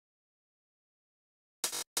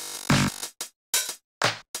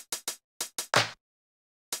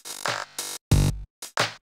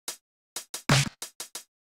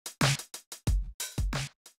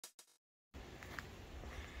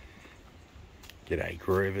G'day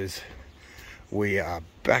groovers. We are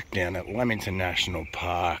back down at Lamington National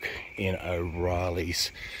Park in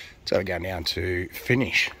O'Reilly's. So we're going down to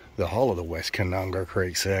finish the whole of the West Canungra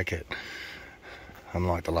Creek circuit.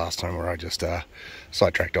 Unlike the last time where I just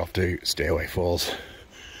sidetracked off to Stairway Falls.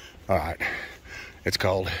 Alright, it's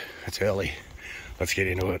cold, it's early, let's get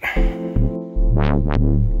into it.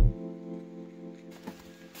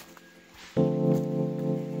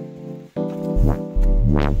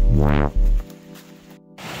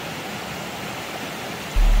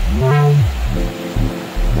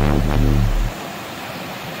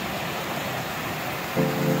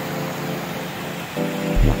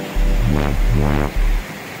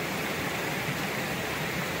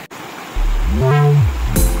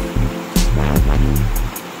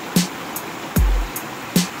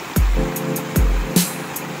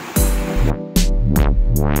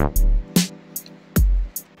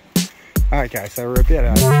 Okay, so we're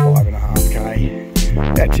about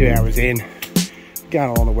 5.5k, about 2 hours in, going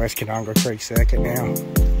along the West Canungra Creek circuit now.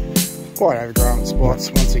 Quite overgrown spots.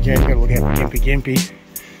 Once again, you've got to look out for Gympie Gympie,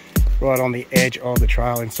 right on the edge of the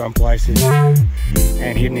trail in some places,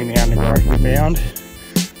 and hidden in the undergrowth we found,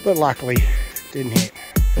 but luckily didn't hit.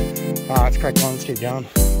 Let's crack on, let's keep going.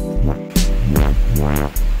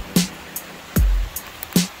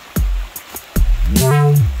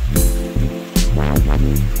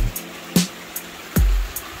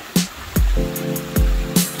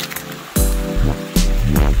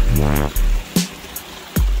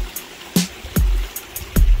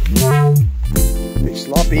 Bit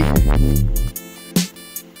sloppy.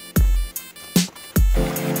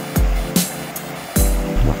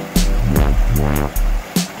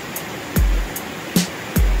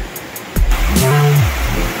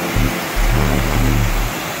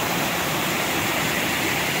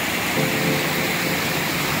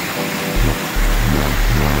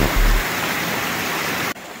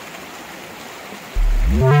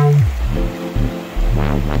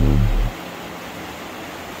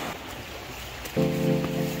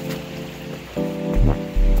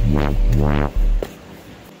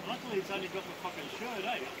 Luckily it's only got the fucking shirt,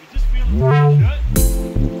 eh? You just feel it shirt.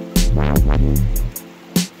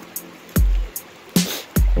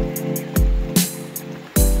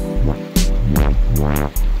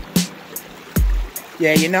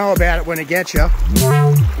 Yeah, you know about it when it gets you.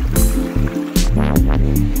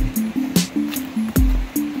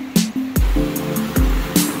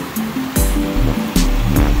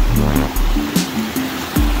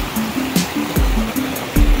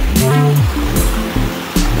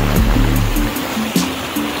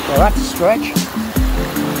 Well, that's a stretch.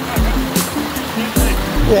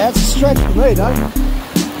 Yeah, that's a stretch for me, though.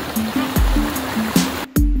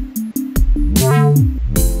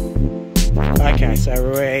 Okay, so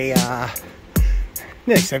we are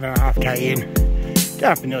nearly 7.5k in,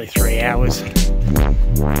 going for nearly 3 hours,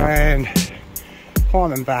 and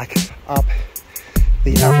climbing back up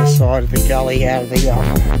the other side of the gully out of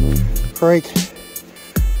the creek.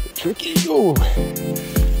 Tricky. Ooh.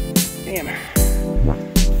 Damn.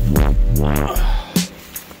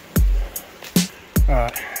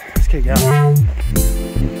 Alright, let's keep going.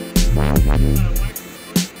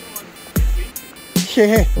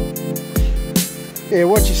 Yeah,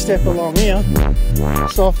 watch your step along here.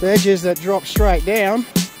 Soft edges that drop straight down.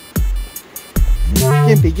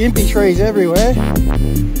 Gympie Gympie trees everywhere.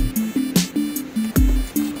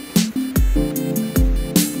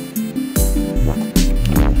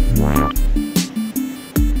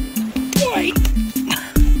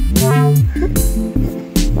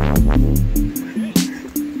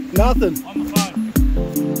 Nothing. On the phone.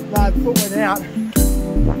 No, foot went out.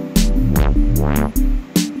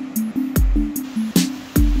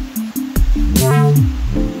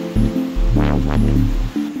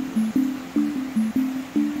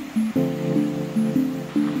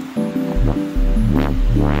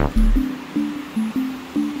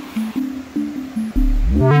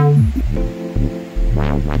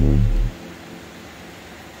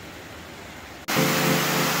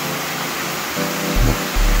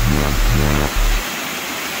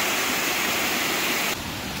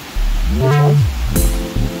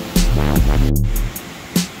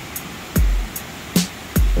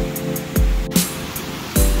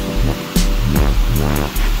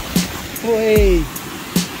 Wait.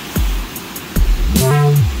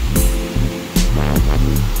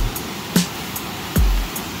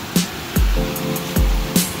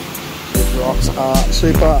 These rocks are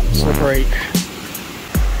super slippery.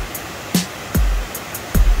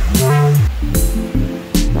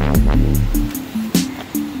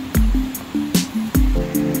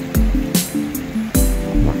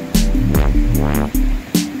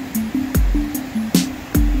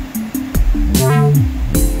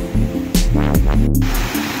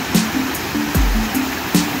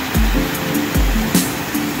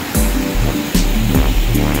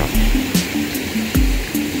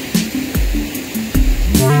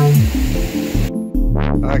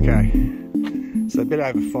 Okay, so a bit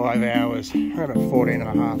over 5 hours, around about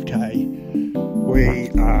 14.5k. We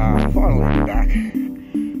are finally back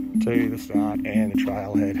to the start and the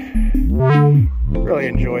trailhead. Really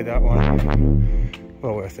enjoyed that one.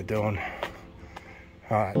 Well worth it doing.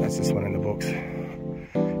 Alright, that's this one in the books.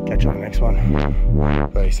 Catch you on the next one.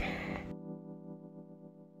 Peace.